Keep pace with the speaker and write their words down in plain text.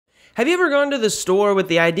Have you ever gone to the store with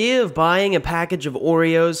the idea of buying a package of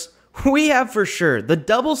Oreos? We have for sure. The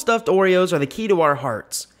double stuffed Oreos are the key to our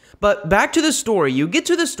hearts. But back to the story, you get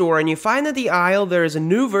to the store and you find that the aisle there is a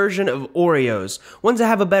new version of Oreos, ones that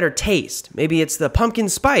have a better taste. Maybe it's the pumpkin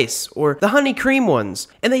spice or the honey cream ones.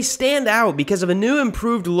 And they stand out because of a new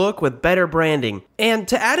improved look with better branding. And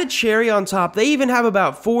to add a cherry on top, they even have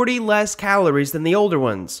about 40 less calories than the older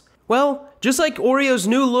ones. Well, just like Oreo's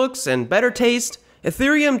new looks and better taste,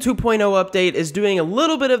 Ethereum 2.0 update is doing a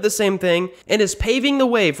little bit of the same thing and is paving the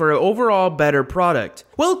way for an overall better product.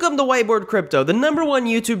 Welcome to Whiteboard Crypto, the #1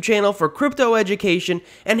 YouTube channel for crypto education,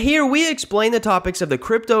 and here we explain the topics of the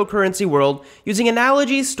cryptocurrency world using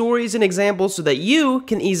analogies, stories, and examples so that you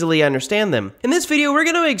can easily understand them. In this video, we're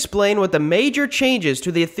going to explain what the major changes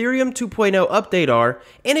to the Ethereum 2.0 update are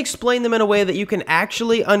and explain them in a way that you can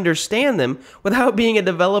actually understand them without being a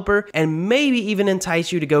developer and maybe even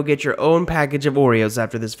entice you to go get your own package of Oreos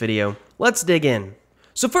after this video. Let's dig in.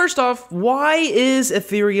 So first off, why is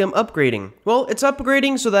Ethereum upgrading? Well, it's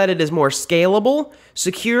upgrading so that it is more scalable,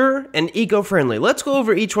 secure, and eco-friendly. Let's go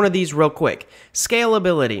over each one of these real quick.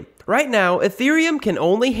 Scalability. Right now, Ethereum can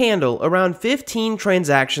only handle around 15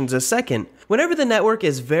 transactions a second. Whenever the network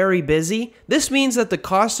is very busy, this means that the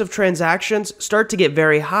cost of transactions start to get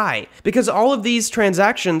very high because all of these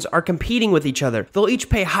transactions are competing with each other. They'll each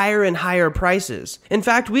pay higher and higher prices. In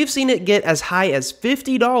fact, we've seen it get as high as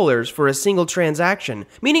 $50 for a single transaction,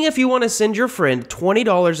 meaning if you want to send your friend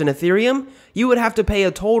 $20 in Ethereum, you would have to pay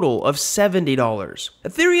a total of $70.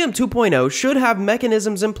 Ethereum 2.0 should have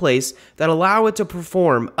mechanisms in place that allow it to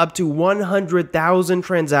perform up to 100,000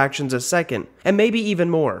 transactions a second, and maybe even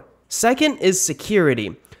more. Second is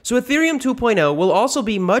security. So Ethereum 2.0 will also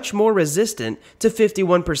be much more resistant to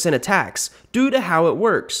 51% attacks due to how it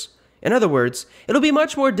works. In other words, it'll be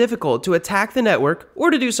much more difficult to attack the network or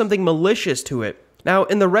to do something malicious to it. Now,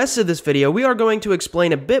 in the rest of this video, we are going to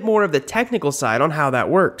explain a bit more of the technical side on how that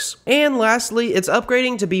works. And lastly, it's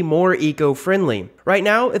upgrading to be more eco-friendly. Right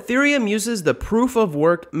now, Ethereum uses the proof of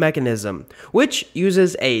work mechanism, which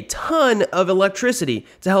uses a ton of electricity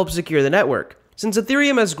to help secure the network. Since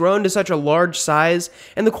Ethereum has grown to such a large size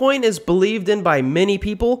and the coin is believed in by many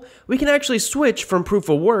people, we can actually switch from proof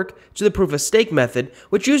of work to the proof of stake method,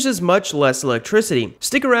 which uses much less electricity.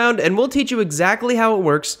 Stick around and we'll teach you exactly how it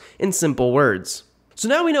works in simple words. So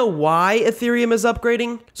now we know why Ethereum is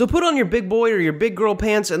upgrading, so put on your big boy or your big girl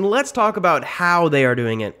pants and let's talk about how they are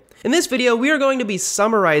doing it. In this video, we are going to be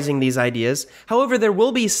summarizing these ideas. However, there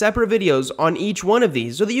will be separate videos on each one of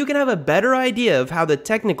these so that you can have a better idea of how the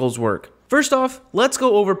technicals work. First off, let's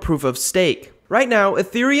go over proof of stake. Right now,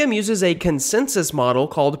 Ethereum uses a consensus model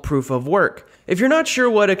called proof of work. If you're not sure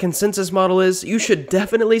what a consensus model is, you should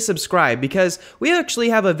definitely subscribe because we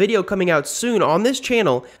actually have a video coming out soon on this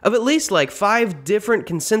channel of at least like 5 different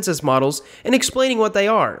consensus models and explaining what they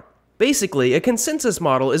are. Basically, a consensus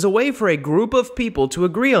model is a way for a group of people to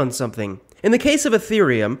agree on something. In the case of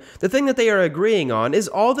Ethereum, the thing that they are agreeing on is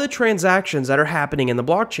all the transactions that are happening in the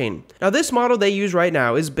blockchain. Now, this model they use right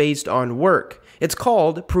now is based on work. It's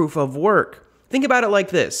called proof of work. Think about it like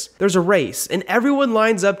this. There's a race, and everyone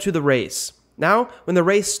lines up to the race. Now, when the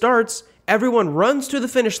race starts, everyone runs to the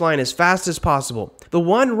finish line as fast as possible. The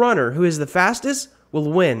one runner who is the fastest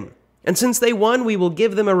will win. And since they won, we will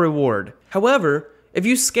give them a reward. However, if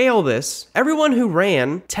you scale this, everyone who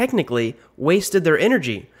ran, technically, wasted their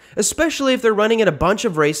energy, especially if they're running in a bunch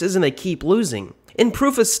of races and they keep losing. In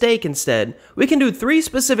proof of stake instead, we can do 3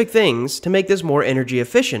 specific things to make this more energy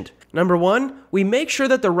efficient. Number 1, we make sure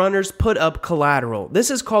that the runners put up collateral. This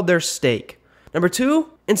is called their stake. Number 2,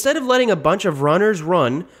 instead of letting a bunch of runners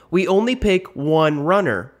run, we only pick one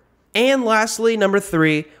runner. And lastly, number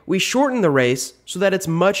 3, we shorten the race so that it's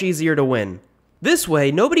much easier to win. This way,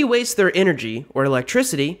 nobody wastes their energy or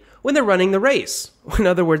electricity when they're running the race. In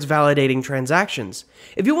other words, validating transactions.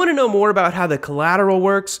 If you want to know more about how the collateral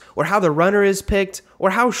works, or how the runner is picked,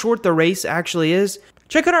 or how short the race actually is,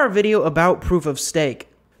 check out our video about proof of stake.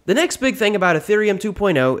 The next big thing about Ethereum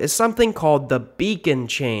 2.0 is something called the beacon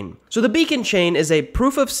chain. So the beacon chain is a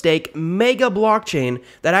proof of stake mega blockchain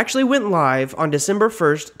that actually went live on December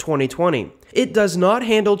 1st, 2020. It does not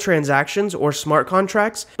handle transactions or smart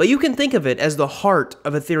contracts, but you can think of it as the heart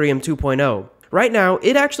of Ethereum 2.0. Right now,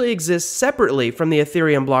 it actually exists separately from the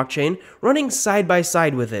Ethereum blockchain, running side by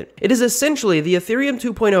side with it. It is essentially the Ethereum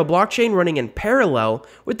 2.0 blockchain running in parallel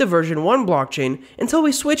with the version 1 blockchain until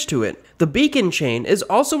we switch to it. The beacon chain is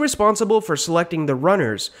also responsible for selecting the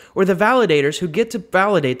runners, or the validators who get to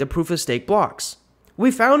validate the proof of stake blocks. We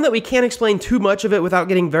found that we can't explain too much of it without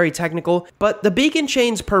getting very technical, but the beacon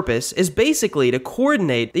chain's purpose is basically to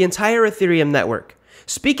coordinate the entire Ethereum network.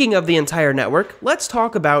 Speaking of the entire network, let's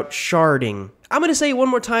talk about sharding. I'm going to say it one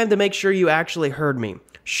more time to make sure you actually heard me.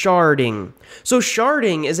 Sharding. So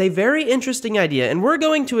sharding is a very interesting idea, and we're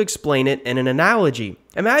going to explain it in an analogy.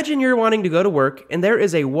 Imagine you're wanting to go to work and there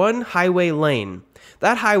is a one highway lane.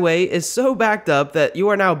 That highway is so backed up that you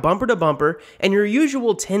are now bumper to bumper and your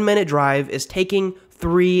usual 10-minute drive is taking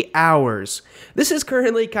 3 hours. This is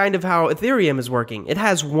currently kind of how Ethereum is working. It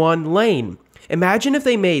has one lane. Imagine if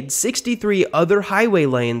they made 63 other highway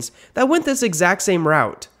lanes that went this exact same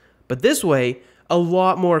route. But this way, a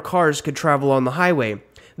lot more cars could travel on the highway.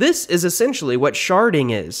 This is essentially what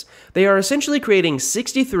sharding is. They are essentially creating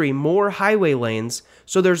 63 more highway lanes,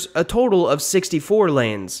 so there's a total of 64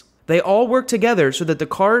 lanes. They all work together so that the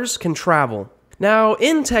cars can travel. Now,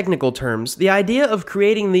 in technical terms, the idea of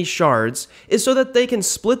creating these shards is so that they can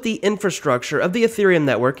split the infrastructure of the Ethereum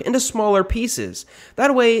network into smaller pieces.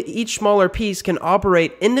 That way, each smaller piece can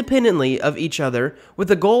operate independently of each other with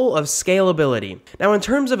the goal of scalability. Now, in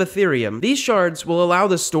terms of Ethereum, these shards will allow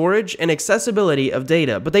the storage and accessibility of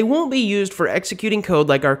data, but they won't be used for executing code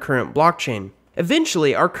like our current blockchain.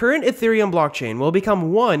 Eventually, our current Ethereum blockchain will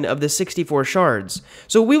become one of the 64 shards.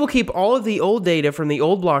 So we will keep all of the old data from the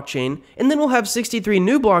old blockchain, and then we'll have 63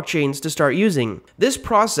 new blockchains to start using. This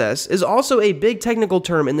process is also a big technical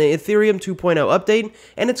term in the Ethereum 2.0 update,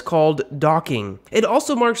 and it's called docking. It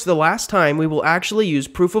also marks the last time we will actually use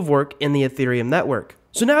proof of work in the Ethereum network.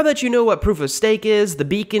 So now that you know what proof of stake is, the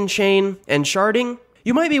beacon chain, and sharding,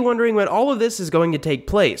 you might be wondering when all of this is going to take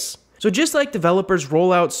place. So just like developers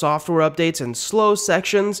roll out software updates in slow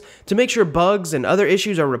sections to make sure bugs and other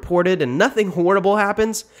issues are reported and nothing horrible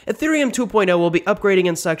happens, Ethereum 2.0 will be upgrading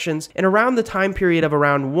in sections in around the time period of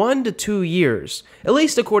around 1 to 2 years, at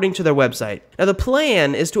least according to their website. Now the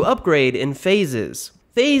plan is to upgrade in phases.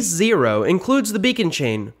 Phase 0 includes the beacon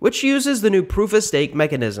chain, which uses the new proof-of-stake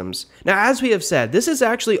mechanisms. Now, as we have said, this has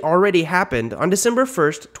actually already happened on December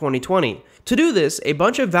 1st, 2020. To do this, a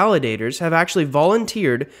bunch of validators have actually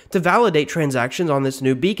volunteered to validate transactions on this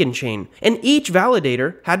new beacon chain, and each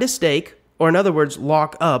validator had to stake, or in other words,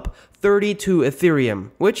 lock up 32 Ethereum,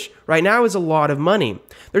 which right now is a lot of money.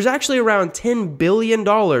 There's actually around $10 billion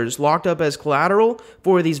locked up as collateral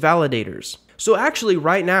for these validators. So actually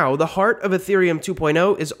right now, the heart of Ethereum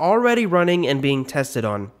 2.0 is already running and being tested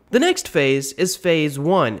on. The next phase is phase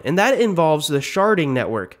 1, and that involves the sharding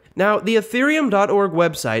network. Now, the Ethereum.org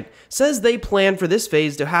website says they plan for this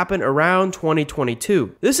phase to happen around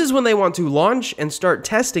 2022. This is when they want to launch and start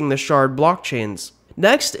testing the shard blockchains.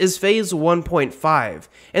 Next is phase 1.5,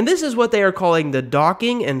 and this is what they are calling the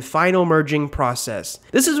docking and final merging process.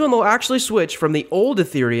 This is when they'll actually switch from the old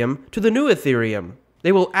Ethereum to the new Ethereum.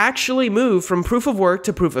 They will actually move from proof of work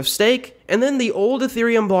to proof of stake, and then the old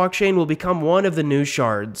Ethereum blockchain will become one of the new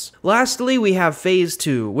shards. Lastly, we have phase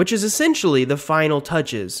 2, which is essentially the final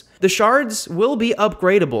touches. The shards will be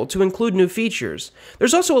upgradable to include new features.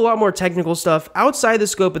 There's also a lot more technical stuff outside the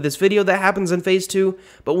scope of this video that happens in phase 2,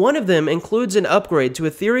 but one of them includes an upgrade to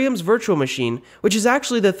Ethereum's virtual machine, which is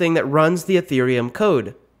actually the thing that runs the Ethereum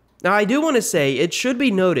code. Now, I do want to say it should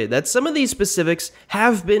be noted that some of these specifics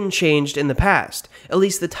have been changed in the past, at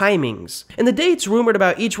least the timings, and the dates rumored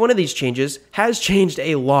about each one of these changes has changed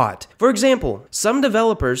a lot. For example, some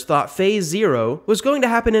developers thought phase 0 was going to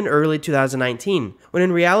happen in early 2019, when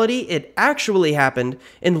in reality it actually happened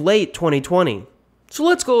in late 2020. So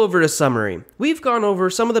let's go over a summary. We've gone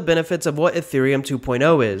over some of the benefits of what Ethereum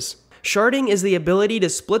 2.0 is. Sharding is the ability to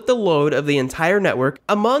split the load of the entire network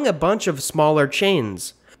among a bunch of smaller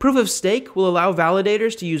chains. Proof of stake will allow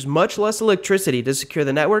validators to use much less electricity to secure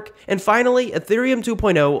the network, and finally, Ethereum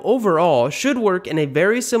 2.0 overall should work in a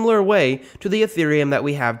very similar way to the Ethereum that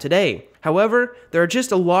we have today. However, there are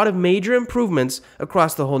just a lot of major improvements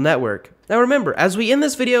across the whole network. Now remember, as we end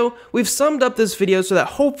this video, we've summed up this video so that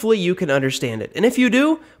hopefully you can understand it. And if you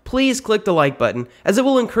do, please click the like button, as it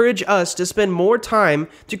will encourage us to spend more time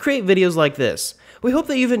to create videos like this. We hope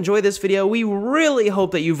that you've enjoyed this video, we really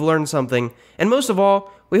hope that you've learned something, and most of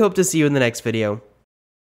all, we hope to see you in the next video.